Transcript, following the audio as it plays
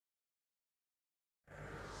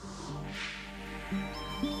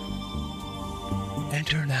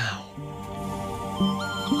Enter now.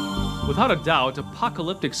 Without a doubt,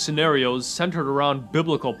 apocalyptic scenarios centered around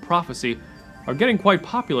biblical prophecy are getting quite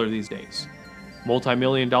popular these days.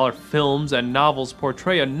 Multi-million-dollar films and novels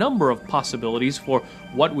portray a number of possibilities for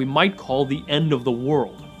what we might call the end of the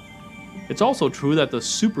world. It's also true that the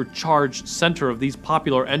supercharged center of these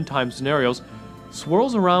popular end-time scenarios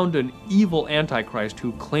swirls around an evil Antichrist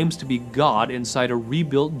who claims to be God inside a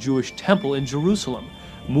rebuilt Jewish temple in Jerusalem,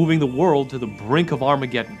 moving the world to the brink of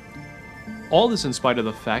Armageddon. All this in spite of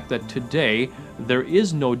the fact that today there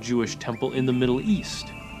is no Jewish temple in the Middle East.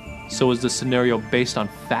 So is the scenario based on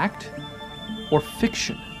fact or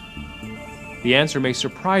fiction? The answer may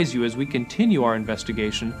surprise you as we continue our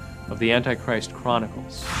investigation of the Antichrist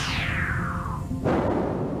Chronicles.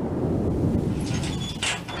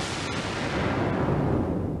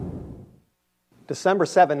 December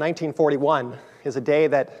 7, 1941 is a day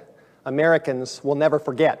that Americans will never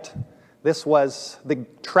forget. This was the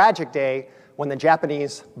tragic day when the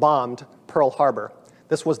Japanese bombed Pearl Harbor.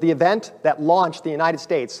 This was the event that launched the United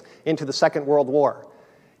States into the Second World War.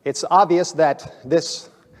 It's obvious that this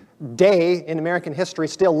day in American history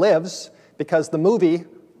still lives because the movie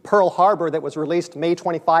Pearl Harbor that was released May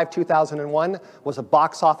 25, 2001 was a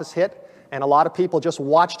box office hit, and a lot of people just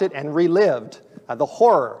watched it and relived the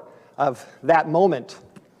horror of that moment.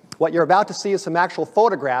 What you're about to see is some actual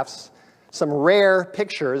photographs, some rare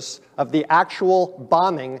pictures of the actual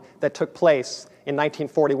bombing that took place in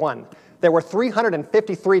 1941. There were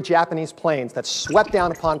 353 Japanese planes that swept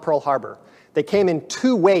down upon Pearl Harbor. They came in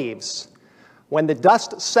 2 waves. When the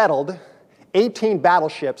dust settled, 18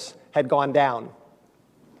 battleships had gone down.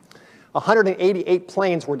 188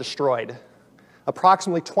 planes were destroyed.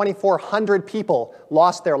 Approximately 2,400 people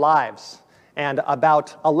lost their lives, and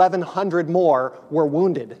about 1,100 more were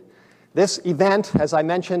wounded. This event, as I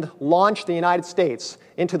mentioned, launched the United States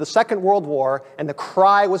into the Second World War, and the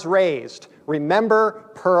cry was raised,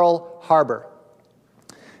 "Remember Pearl Harbor."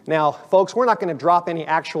 Now, folks, we're not going to drop any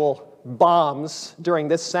actual bombs during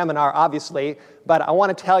this seminar, obviously, but I want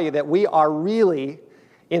to tell you that we are really,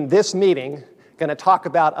 in this meeting, going to talk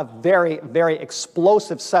about a very, very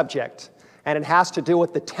explosive subject. And it has to do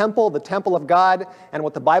with the temple of God, and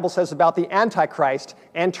what the Bible says about the Antichrist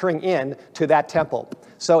entering into that temple.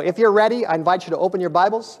 So if you're ready, I invite you to open your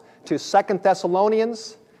Bibles to 2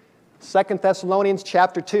 Thessalonians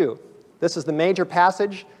chapter 2. This is the major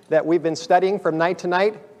passage that we've been studying from night to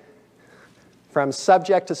night, from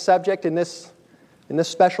subject to subject in this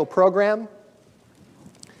special program.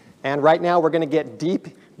 And right now we're going to get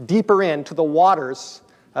deeper into the waters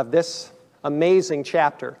of this amazing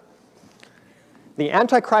chapter. The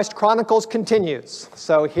Antichrist Chronicles continues,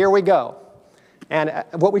 so here we go. And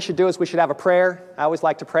what we should do is we should have a prayer. I always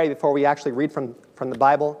like to pray before we actually read from the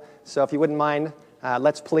Bible. So if you wouldn't mind,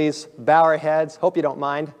 let's please bow our heads, hope you don't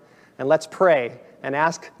mind, and let's pray and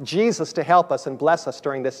ask Jesus to help us and bless us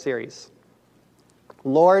during this series.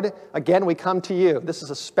 Lord, again we come to you. This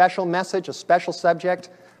is a special message, a special subject,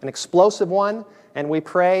 an explosive one, and we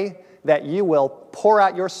pray that you will pour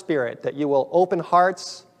out your Spirit, that you will open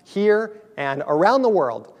hearts here and around the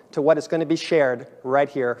world to what is going to be shared right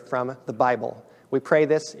here from the Bible. We pray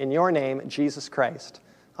this in your name, Jesus Christ.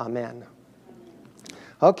 Amen.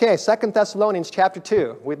 Okay, 2 Thessalonians chapter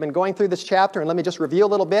 2. We've been going through this chapter, and let me just review a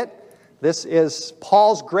little bit. This is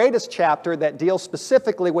Paul's greatest chapter that deals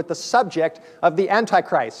specifically with the subject of the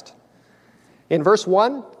Antichrist. In verse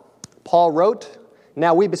 1, Paul wrote,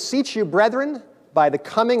 "Now we beseech you, brethren, by the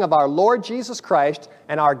coming of our Lord Jesus Christ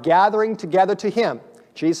and our gathering together to him."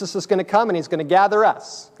 Jesus is going to come and he's going to gather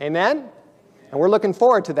us. Amen? And we're looking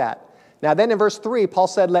forward to that. Now then in verse 3, Paul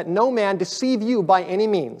said, "Let no man deceive you by any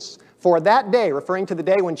means. For that day," referring to the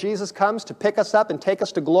day when Jesus comes to pick us up and take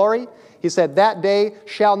us to glory, he said, "that day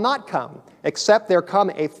shall not come, except there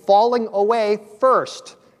come a falling away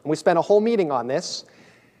first." And we spent a whole meeting on this.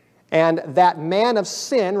 "And that man of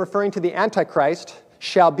sin," referring to the Antichrist,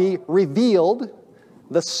 "shall be revealed,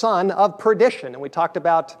 the son of perdition." And we talked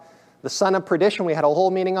about the son of perdition. We had a whole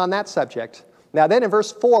meeting on that subject. Now then in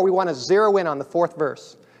verse 4, we want to zero in on the 4th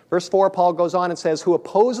verse. Verse 4, Paul goes on and says, "Who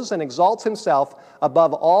opposes and exalts himself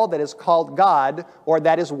above all that is called God or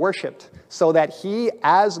that is worshipped, so that he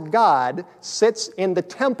as God sits in the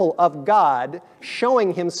temple of God,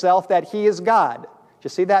 showing himself that he is God." Did you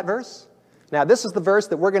see that verse? Now this is the verse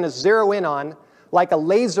that we're going to zero in on like a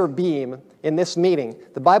laser beam in this meeting.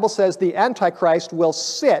 The Bible says the Antichrist will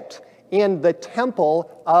sit in the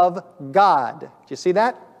temple of God. Do you see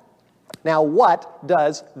that? Now, what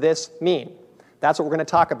does this mean? That's what we're going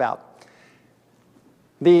to talk about.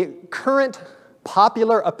 The current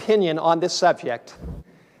popular opinion on this subject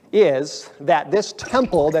is that this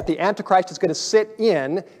temple that the Antichrist is going to sit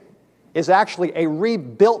in is actually a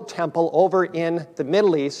rebuilt temple over in the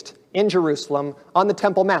Middle East, in Jerusalem, on the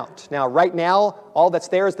Temple Mount. Now, right now, all that's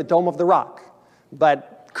there is the Dome of the Rock.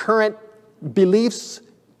 But current beliefs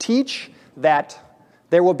teach that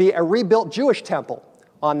there will be a rebuilt Jewish temple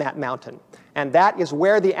on that mountain. And that is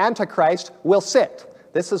where the Antichrist will sit.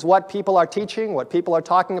 This is what people are teaching, what people are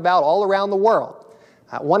talking about all around the world.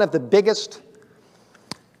 One of the biggest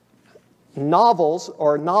novels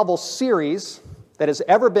or novel series that has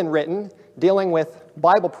ever been written dealing with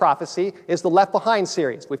Bible prophecy is the Left Behind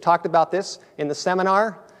series. We've talked about this in the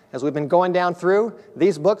seminar as we've been going down through.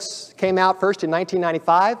 These books came out first in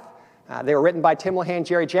 1995. They were written by Tim LaHaye and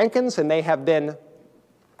Jerry Jenkins, and they have been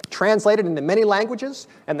translated into many languages,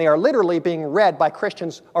 and they are literally being read by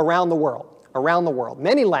Christians around the world,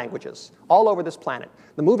 many languages, all over this planet.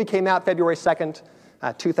 The movie came out February 2nd,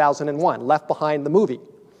 2001, Left Behind the movie.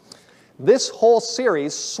 This whole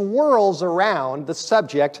series swirls around the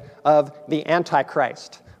subject of the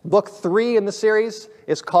Antichrist. Book 3 in the series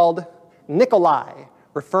is called Nikolai,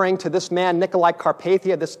 referring to this man, Nikolai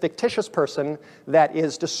Carpathia, this fictitious person that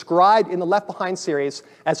is described in the Left Behind series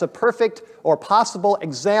as a perfect or possible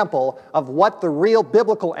example of what the real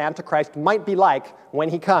biblical Antichrist might be like when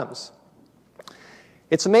he comes.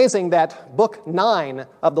 It's amazing that book 9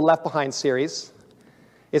 of the Left Behind series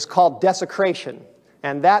is called Desecration.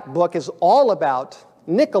 And that book is all about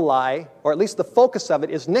Nikolai, or at least the focus of it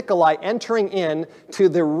is Nikolai entering in to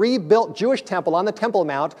the rebuilt Jewish temple on the Temple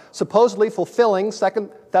Mount, supposedly fulfilling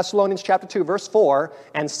 2 Thessalonians chapter 2, verse 4,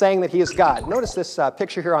 and saying that he is God. Notice this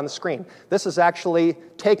picture here on the screen. This is actually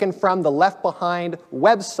taken from the Left Behind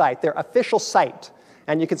website, their official site.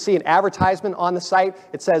 And you can see an advertisement on the site.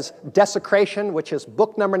 It says Desecration, which is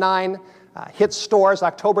book number 9, hit stores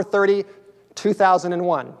October 30,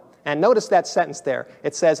 2001. And notice that sentence there.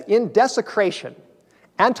 It says, in Desecration,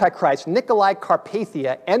 Antichrist Nikolai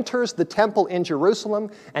Carpathia enters the temple in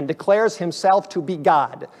Jerusalem and declares himself to be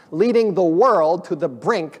God, leading the world to the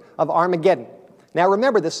brink of Armageddon. Now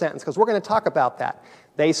remember this sentence, because we're going to talk about that.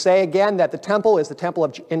 They say again that the temple is the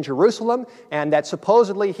temple in Jerusalem, and that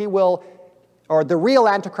supposedly he will, or the real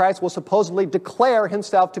Antichrist will supposedly declare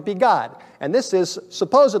himself to be God. And this is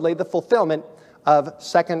supposedly the fulfillment of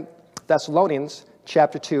 2 Thessalonians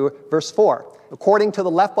chapter 2, verse 4. According to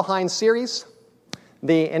the Left Behind series,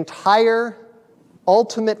 the entire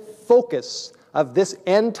ultimate focus of this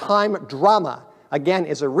end-time drama, again,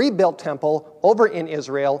 is a rebuilt temple over in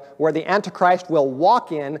Israel where the Antichrist will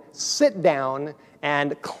walk in, sit down,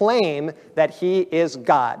 and claim that he is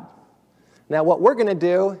God. Now, what we're going to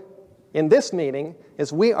do in this meeting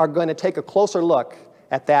is we are going to take a closer look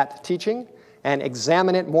at that teaching and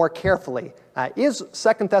examine it more carefully. Is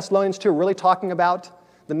 2 Thessalonians 2 really talking about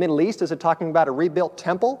the Middle East? Is it talking about a rebuilt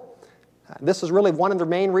temple? This is really one of the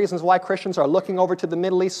main reasons why Christians are looking over to the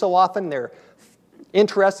Middle East so often. They're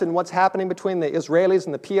interested in what's happening between the Israelis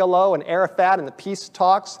and the PLO and Arafat and the peace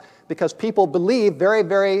talks, because people believe very,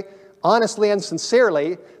 very honestly and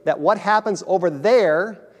sincerely that what happens over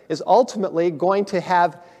there is ultimately going to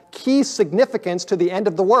have key significance to the end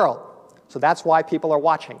of the world. So that's why people are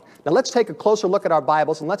watching. Now let's take a closer look at our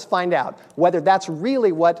Bibles and let's find out whether that's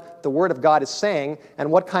really what the Word of God is saying and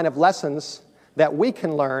what kind of lessons that we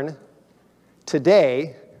can learn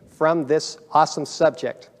today from this awesome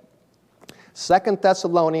subject. 2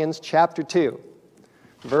 Thessalonians chapter 2,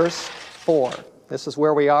 verse 4. This is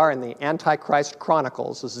where we are in the Antichrist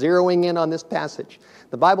Chronicles, zeroing in on this passage.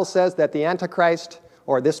 The Bible says that the Antichrist,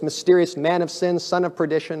 or this mysterious man of sin, son of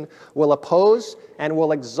perdition, will oppose and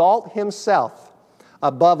will exalt himself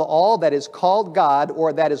above all that is called God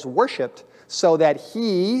or that is worshipped, so that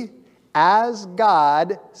he, as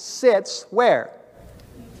God, sits where?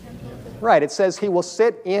 Right, it says he will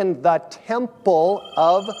sit in the temple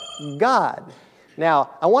of God.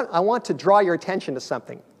 Now, I want to draw your attention to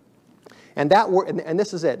something. And that word, and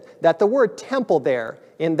this is it, that the word temple there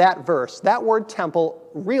in that verse, that word temple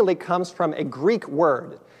really comes from a Greek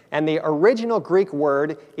word. And the original Greek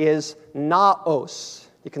word is naos.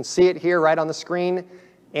 You can see it here right on the screen,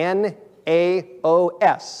 N-A-O-S.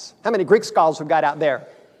 How many Greek scholars have got out there?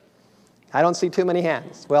 I don't see too many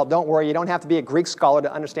hands. Well, don't worry, you don't have to be a Greek scholar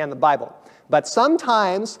to understand the Bible. But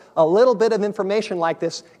sometimes a little bit of information like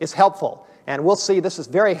this is helpful. And we'll see this is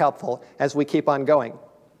very helpful as we keep on going.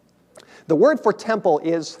 The word for temple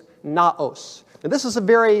is naos. Now, this is a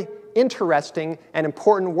very interesting and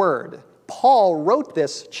important word. Paul wrote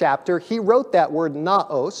this chapter. He wrote that word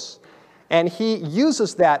naos, and he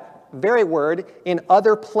uses that very word in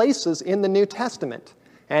other places in the New Testament.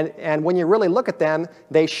 And when you really look at them,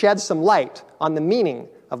 they shed some light on the meaning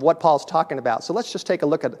of what Paul's talking about. So let's just take a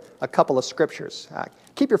look at a couple of scriptures.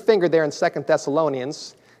 Keep your finger there in 2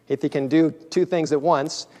 Thessalonians, if you can do two things at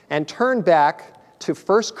once, and turn back to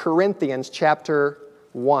 1 Corinthians chapter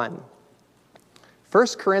 1. 1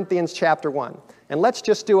 Corinthians chapter 1. And let's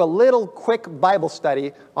just do a little quick Bible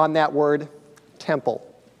study on that word temple,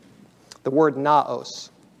 the word naos.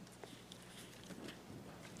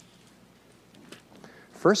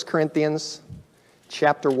 1 Corinthians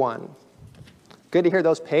chapter 1. Good to hear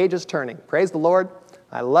those pages turning. Praise the Lord.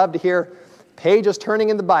 I love to hear pages turning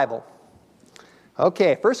in the Bible.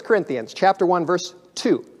 Okay, 1 Corinthians chapter 1, verse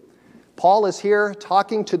 2. Paul is here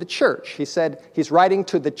talking to the church. He said he's writing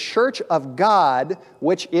to the church of God,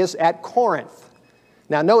 which is at Corinth.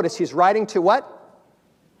 Now notice, he's writing to what?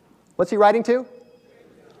 What's he writing to?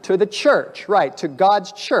 To the church, right, to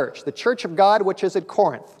God's church, the church of God, which is at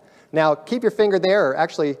Corinth. Now keep your finger there, or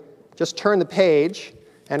actually just turn the page,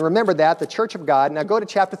 and remember that, the church of God. Now go to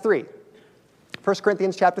chapter 3. 1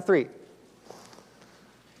 Corinthians chapter 3.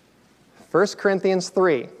 1 Corinthians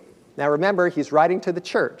 3. Now remember, he's writing to the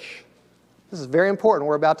church. This is very important,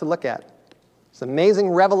 we're about to look at. It's an amazing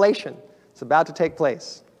revelation. It's about to take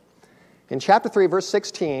place. In chapter 3, verse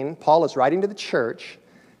 16, Paul is writing to the church,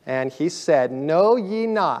 and he said, "Know ye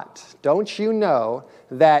not, don't you know,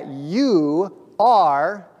 that you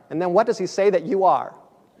are," and then what does he say that you are?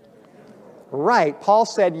 Right, Paul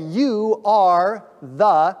said, "You are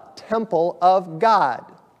the temple of God."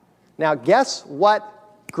 Now guess what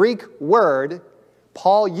Greek word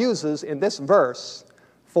Paul uses in this verse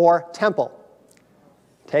for temple?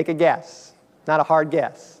 Take a guess. Not a hard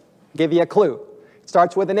guess. Give you a clue. It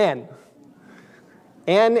starts with an N.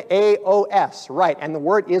 N-A-O-S, right, and the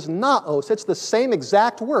word is naos. It's the same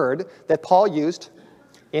exact word that Paul used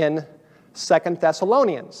in 2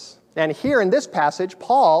 Thessalonians. And here in this passage,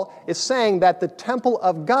 Paul is saying that the temple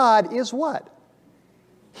of God is what?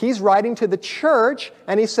 He's writing to the church,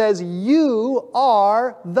 and he says, "You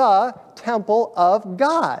are the temple of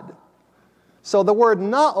God." So the word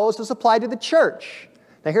naos is applied to the church.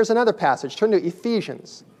 Now here's another passage. Turn to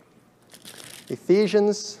Ephesians.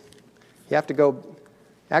 Ephesians, you have to go,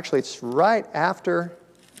 actually it's right after,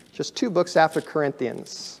 just two books after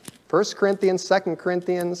Corinthians. 1 Corinthians, 2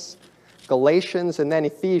 Corinthians, Galatians, and then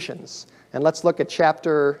Ephesians. And let's look at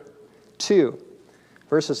chapter 2,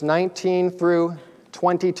 verses 19 through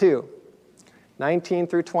 22. 19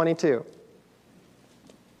 through 22.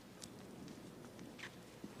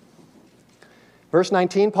 Verse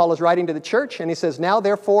 19, Paul is writing to the church, and he says, "Now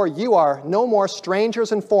therefore you are no more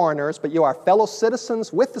strangers and foreigners, but you are fellow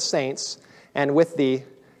citizens with the saints and with the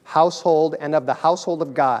household and of the household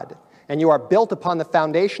of God. And you are built upon the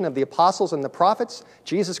foundation of the apostles and the prophets,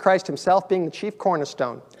 Jesus Christ himself being the chief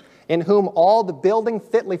cornerstone, in whom all the building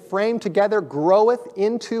fitly framed together groweth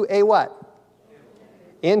into a what?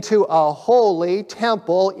 Into a holy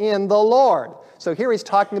temple in the Lord." So here he's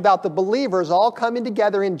talking about the believers all coming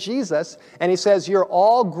together in Jesus, and he says you're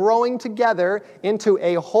all growing together into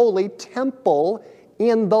a holy temple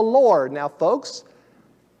in the Lord. Now folks,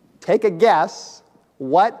 take a guess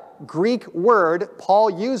what Greek word Paul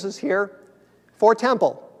uses here for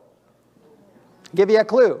temple. Give you a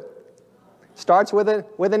clue. Starts with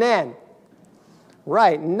an N.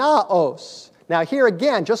 Right, naos. Now here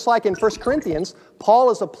again, just like in 1 Corinthians, Paul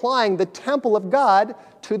is applying the temple of God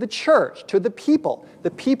to the church, to the people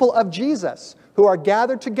of Jesus, who are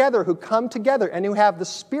gathered together, who come together, and who have the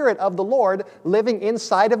Spirit of the Lord living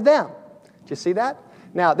inside of them. Do you see that?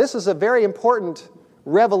 Now, this is a very important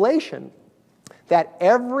revelation, that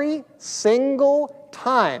every single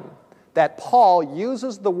time that Paul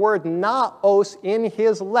uses the word naos in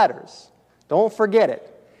his letters, don't forget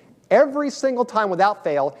it, every single time without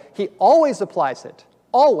fail, he always applies it,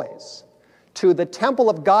 always, to the temple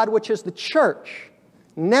of God, which is the church,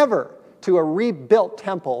 never to a rebuilt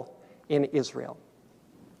temple in Israel.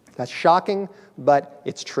 That's shocking, but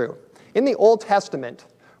it's true. In the Old Testament,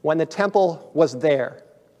 when the temple was there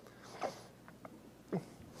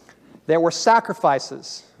were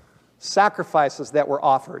sacrifices that were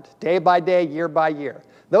offered day by day, year by year.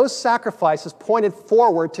 Those sacrifices pointed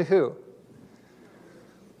forward to who?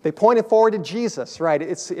 They pointed forward to Jesus, right?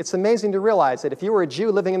 It's amazing to realize that if you were a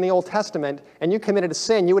Jew living in the Old Testament and you committed a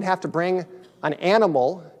sin, you would have to bring an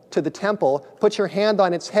animal to the temple, put your hand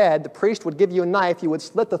on its head, the priest would give you a knife, you would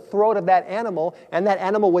slit the throat of that animal, and that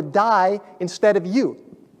animal would die instead of you.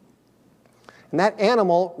 And that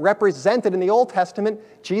animal represented in the Old Testament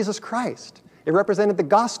Jesus Christ. It represented the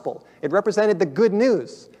gospel. It represented the good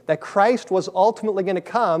news that Christ was ultimately going to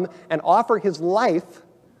come and offer his life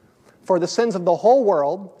for the sins of the whole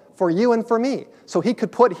world, for you and for me, so he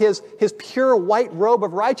could put his pure white robe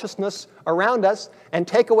of righteousness around us and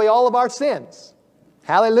take away all of our sins.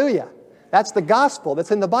 Hallelujah. That's the gospel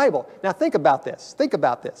that's in the Bible. Now think about this. Think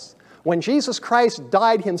about this. When Jesus Christ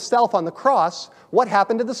died himself on the cross, what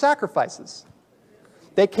happened to the sacrifices?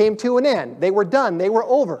 They came to an end. They were done. They were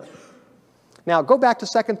over. Now go back to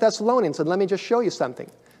 2 Thessalonians and let me just show you something.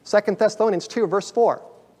 2 Thessalonians 2, verse 4.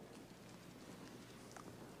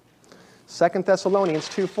 2 Thessalonians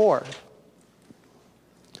 2:4.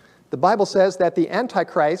 The Bible says that the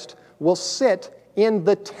Antichrist will sit in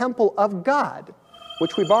the temple of God,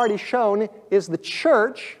 which we've already shown is the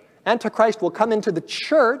church. Antichrist will come into the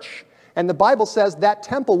church, and the Bible says that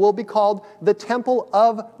temple will be called the temple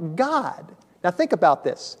of God. Now think about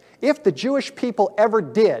this. If the Jewish people ever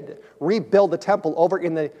did rebuild the temple over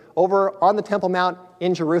on the Temple Mount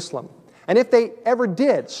in Jerusalem, and if they ever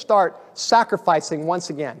did start sacrificing once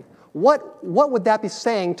again, what would that be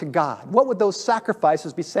saying to God? What would those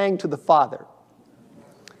sacrifices be saying to the Father?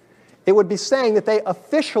 It would be saying that they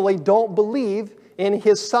officially don't believe in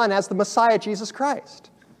his Son as the Messiah, Jesus Christ.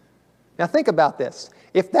 Now think about this.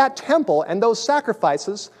 If that temple and those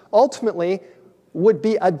sacrifices ultimately would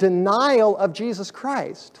be a denial of Jesus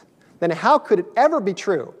Christ, then how could it ever be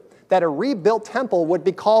true that a rebuilt temple would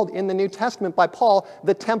be called in the New Testament by Paul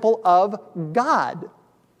the temple of God? Do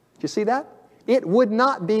you see that? It would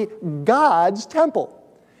not be God's temple,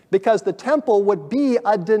 because the temple would be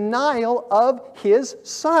a denial of his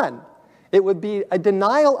Son. It would be a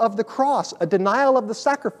denial of the cross, a denial of the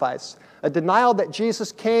sacrifice, a denial that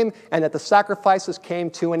Jesus came and that the sacrifices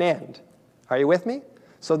came to an end. Are you with me?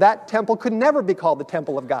 So that temple could never be called the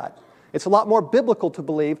temple of God. It's a lot more biblical to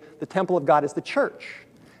believe the temple of God is the church.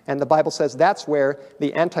 And the Bible says that's where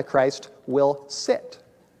the Antichrist will sit.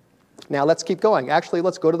 Now let's keep going. Actually,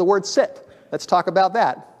 let's go to the word sit. Let's talk about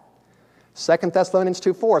that. 2 Thessalonians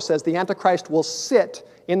 2:4 says the Antichrist will sit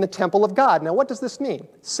in the temple of God. Now what does this mean?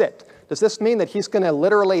 Sit. Does this mean that he's going to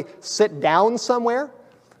literally sit down somewhere?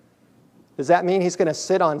 Does that mean he's going to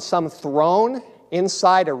sit on some throne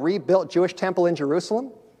inside a rebuilt Jewish temple in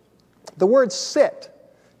Jerusalem? The word sit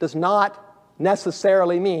does not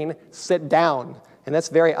necessarily mean sit down, and that's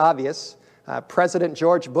very obvious. President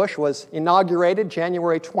George Bush was inaugurated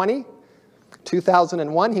January 20,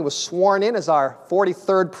 2001. He was sworn in as our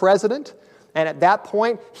 43rd president, and at that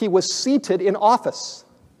point, he was seated in office.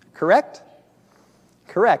 Correct?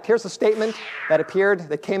 Correct. Here's a statement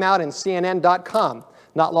that came out in CNN.com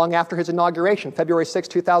not long after his inauguration, February 6,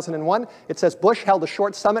 2001. It says, Bush held a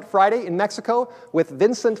short summit Friday in Mexico with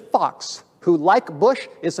Vincent Fox, who, like Bush,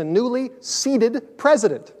 is a newly seated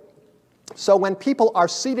president. So when people are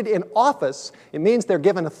seated in office, it means they're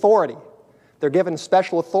given authority. They're given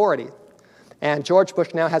special authority. And George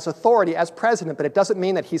Bush now has authority as president, but it doesn't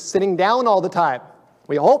mean that he's sitting down all the time.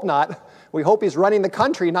 We hope not. We hope he's running the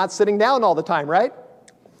country, not sitting down all the time, right?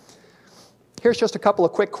 Here's just a couple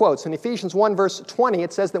of quick quotes. In Ephesians 1, verse 20,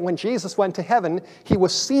 it says that when Jesus went to heaven, he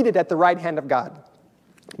was seated at the right hand of God.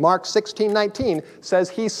 Mark 16:19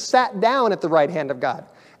 says he sat down at the right hand of God.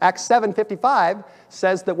 Acts 7:55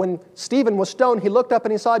 says that when Stephen was stoned, he looked up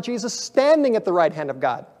and he saw Jesus standing at the right hand of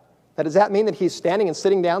God. Now, does that mean that he's standing and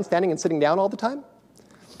sitting down all the time?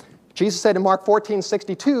 Jesus said in Mark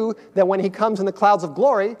 14:62 that when he comes in the clouds of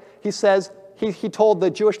glory, he says, he told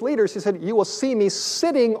the Jewish leaders, he said, you will see me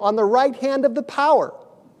sitting on the right hand of the power.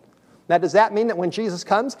 Now, does that mean that when Jesus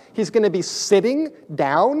comes, he's going to be sitting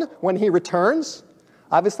down when he returns?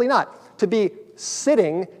 Obviously not. To be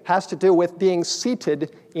sitting has to do with being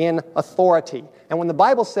seated in authority. And when the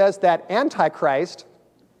Bible says that Antichrist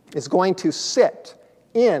is going to sit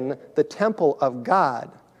in the temple of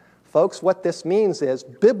God, folks, what this means is,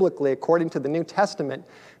 biblically, according to the New Testament,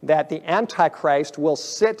 that the Antichrist will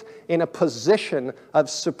sit in a position of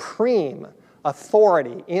supreme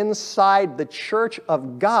authority inside the church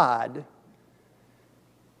of God,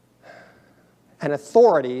 an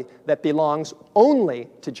authority that belongs only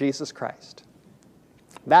to Jesus Christ.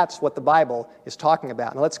 That's what the Bible is talking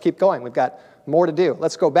about. Now let's keep going. We've got more to do.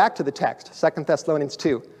 Let's go back to the text, 2 Thessalonians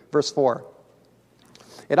 2, verse 4.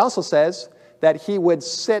 It also says that he would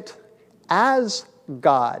sit as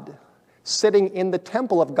God, sitting in the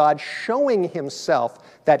temple of God, showing himself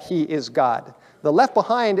that he is God. The Left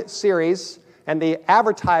Behind series and the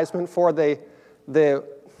advertisement for the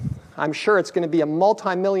I'm sure it's going to be a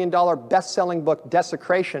multi-million-dollar best-selling book,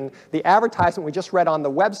 Desecration. The advertisement we just read on the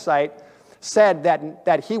website said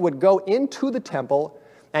that he would go into the temple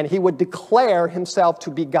and he would declare himself to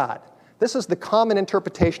be God. This is the common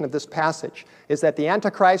interpretation of this passage, is that the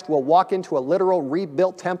Antichrist will walk into a literal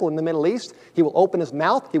rebuilt temple in the Middle East. He will open his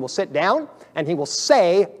mouth, he will sit down, and he will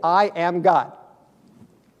say, I am God.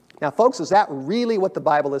 Now, folks, is that really what the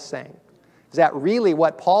Bible is saying? Is that really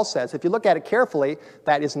what Paul says? If you look at it carefully,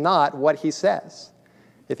 that is not what he says.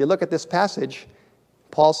 If you look at this passage,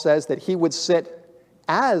 Paul says that he would sit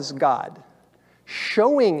as God,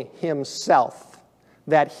 showing himself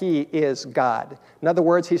that he is God. In other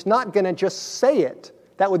words, he's not going to just say it.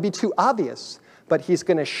 That would be too obvious. But he's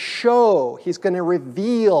going to show, he's going to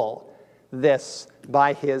reveal this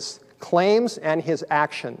by his claims and his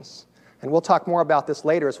actions. And we'll talk more about this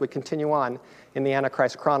later as we continue on in the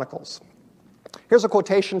Antichrist Chronicles. Here's a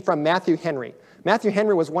quotation from Matthew Henry. Matthew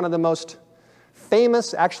Henry was one of the most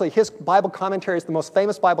famous, actually his Bible commentary is the most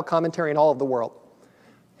famous Bible commentary in all of the world,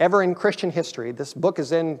 ever in Christian history. These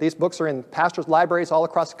books are in pastors' libraries all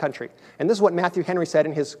across the country. And this is what Matthew Henry said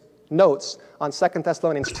in his notes on 2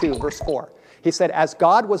 Thessalonians 2, verse 4. He said, "As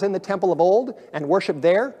God was in the temple of old and worshipped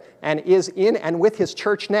there, and is in and with his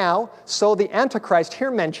church now, so the Antichrist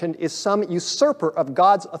here mentioned is some usurper of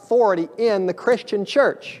God's authority in the Christian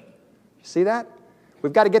church." You see that?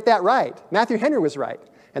 We've got to get that right. Matthew Henry was right.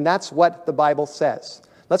 And that's what the Bible says.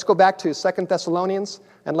 Let's go back to 2 Thessalonians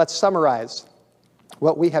and let's summarize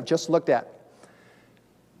what we have just looked at.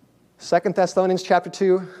 2 Thessalonians chapter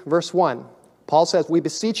 2, verse 1. Paul says, "We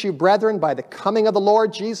beseech you, brethren, by the coming of the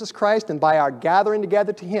Lord Jesus Christ and by our gathering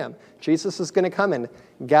together to him." Jesus is going to come and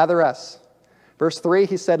gather us. Verse 3,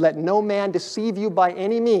 he said, "Let no man deceive you by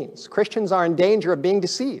any means." Christians are in danger of being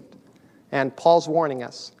deceived. And Paul's warning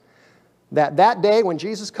us that that day when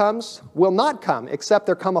Jesus comes will not come except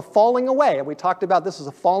there come a falling away. And we talked about this as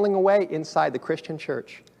a falling away inside the Christian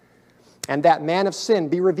church. "And that man of sin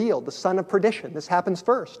be revealed, the son of perdition." This happens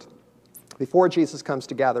first, before Jesus comes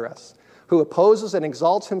to gather us. "Who opposes and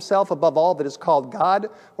exalts himself above all that is called God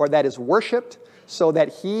or that is worshipped, so that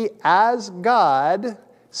he as God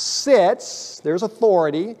sits," there's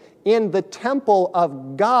authority, "in the temple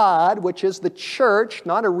of God," which is the church,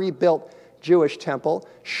 not a rebuilt Jewish temple,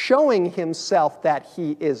 showing himself that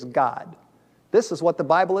he is God. This is what the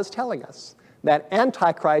Bible is telling us, that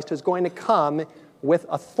Antichrist is going to come with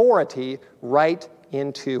authority right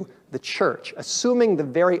into the church, assuming the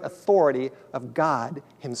very authority of God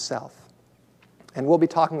himself. And we'll be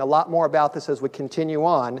talking a lot more about this as we continue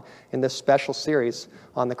on in this special series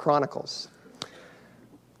on the Chronicles.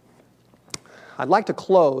 I'd like to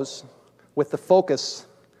close with the focus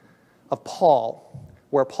of Paul,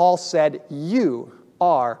 where Paul said, "You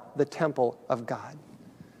are the temple of God."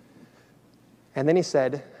 And then he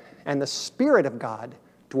said, "And the Spirit of God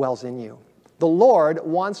dwells in you." The Lord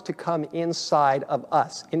wants to come inside of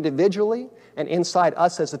us, individually and inside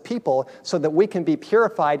us as a people, so that we can be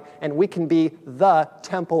purified and we can be the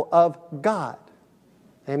temple of God.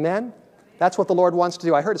 Amen? That's what the Lord wants to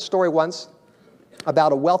do. I heard a story once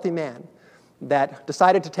about a wealthy man that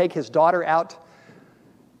decided to take his daughter out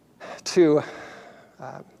to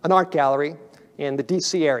an art gallery in the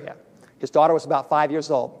D.C. area. His daughter was about 5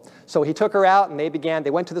 years old. So he took her out and they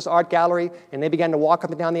went to this art gallery and they began to walk up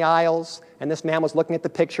and down the aisles, and this man was looking at the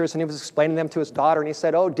pictures and he was explaining them to his daughter, and he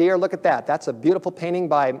said, "Oh dear, look at that. That's a beautiful painting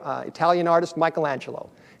by Italian artist Michelangelo."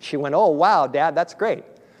 She went, "Oh wow, Dad, that's great."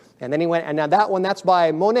 And then he went, "And now that one, that's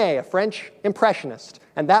by Monet, a French impressionist.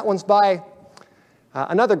 And that one's by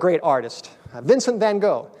another great artist, Vincent van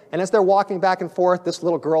Gogh." And as they're walking back and forth, this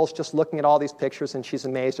little girl's just looking at all these pictures and she's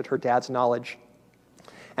amazed at her dad's knowledge.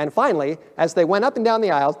 And finally, as they went up and down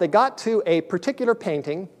the aisles, they got to a particular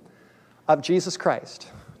painting of Jesus Christ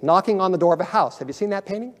knocking on the door of a house. Have you seen that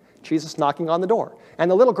painting? Jesus knocking on the door. And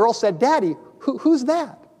the little girl said, "Daddy, who's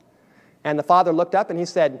that?" And the father looked up and he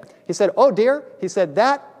said, "Oh dear," he said,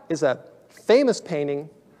 "that is a famous painting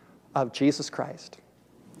of Jesus Christ."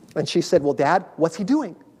 And she said, "Well, Dad, what's he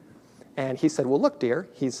doing?" And he said, "Well, look, dear,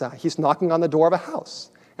 he's knocking on the door of a house."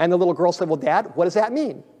 And the little girl said, "Well, Dad, what does that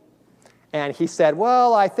mean?" And he said,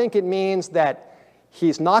 "Well, I think it means that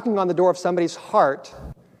he's knocking on the door of somebody's heart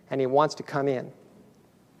and he wants to come in."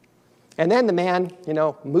 And then the man,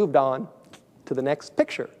 moved on to the next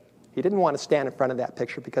picture. He didn't want to stand in front of that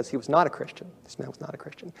picture because he was not a Christian. This man was not a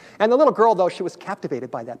Christian. And the little girl, though, she was captivated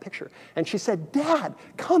by that picture. And she said, "Dad,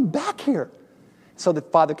 come back here." So the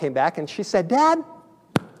father came back and she said, "Dad,"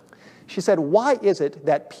 she said, "why is it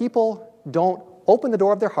that people don't open the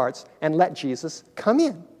door of their hearts and let Jesus come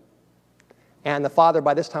in?" And the father,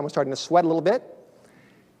 by this time, was starting to sweat a little bit.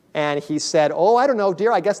 And he said, "Oh, I don't know,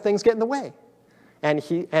 dear, I guess things get in the way." And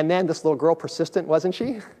then this little girl, persistent, wasn't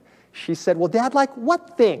she? She said, "Well, Dad, like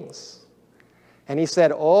what things?" And he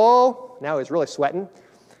said, "Oh," now he's really sweating.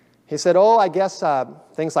 He said, "Oh, I guess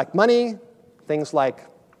things like money, things like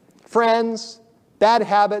friends, bad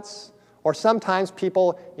habits, or sometimes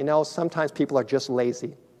people are just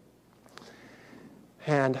lazy."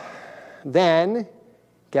 And then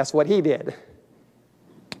Guess what he did?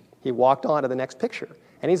 He walked on to the next picture.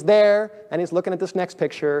 And he's there, and he's looking at this next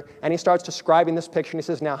picture, and he starts describing this picture, and he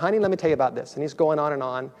says, now, honey, let me tell you about this. And he's going on and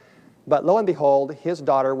on. But lo and behold, his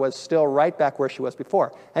daughter was still right back where she was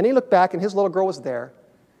before. And he looked back, and his little girl was there,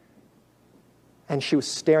 and she was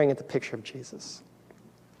staring at the picture of Jesus.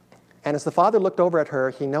 And as the father looked over at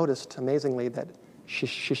her, he noticed, amazingly, that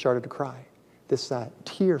she started to cry. This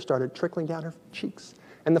tear started trickling down her cheeks.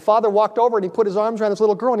 And the father walked over, and he put his arms around this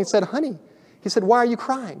little girl, and he said, honey, he said, why are you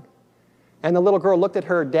crying? And the little girl looked at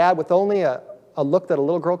her dad with only a look that a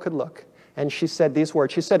little girl could look. And she said these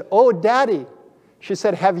words. She said, oh, Daddy, she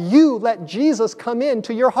said, have you let Jesus come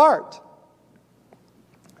into your heart?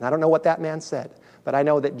 And I don't know what that man said, but I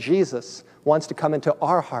know that Jesus wants to come into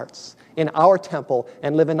our hearts, in our temple,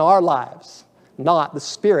 and live in our lives, not the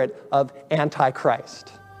spirit of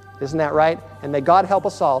Antichrist. Isn't that right? And may God help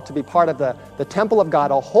us all to be part of the temple of God,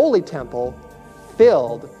 a holy temple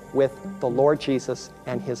filled with the Lord Jesus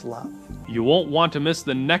and His love. You won't want to miss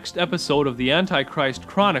the next episode of the Antichrist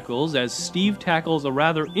Chronicles, as Steve tackles a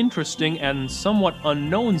rather interesting and somewhat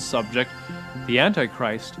unknown subject, the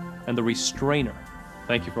Antichrist and the Restrainer.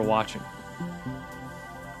 Thank you for watching.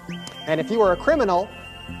 And if you were a criminal,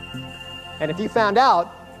 and if you found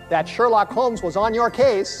out that Sherlock Holmes was on your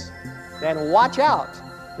case, then watch out,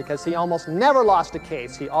 because he almost never lost a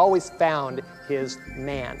case. He always found his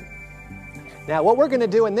man. Now, what we're going to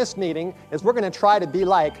do in this meeting is we're going to try to be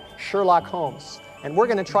like Sherlock Holmes, and we're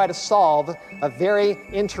going to try to solve a very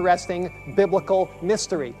interesting biblical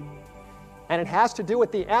mystery. And it has to do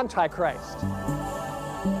with the Antichrist.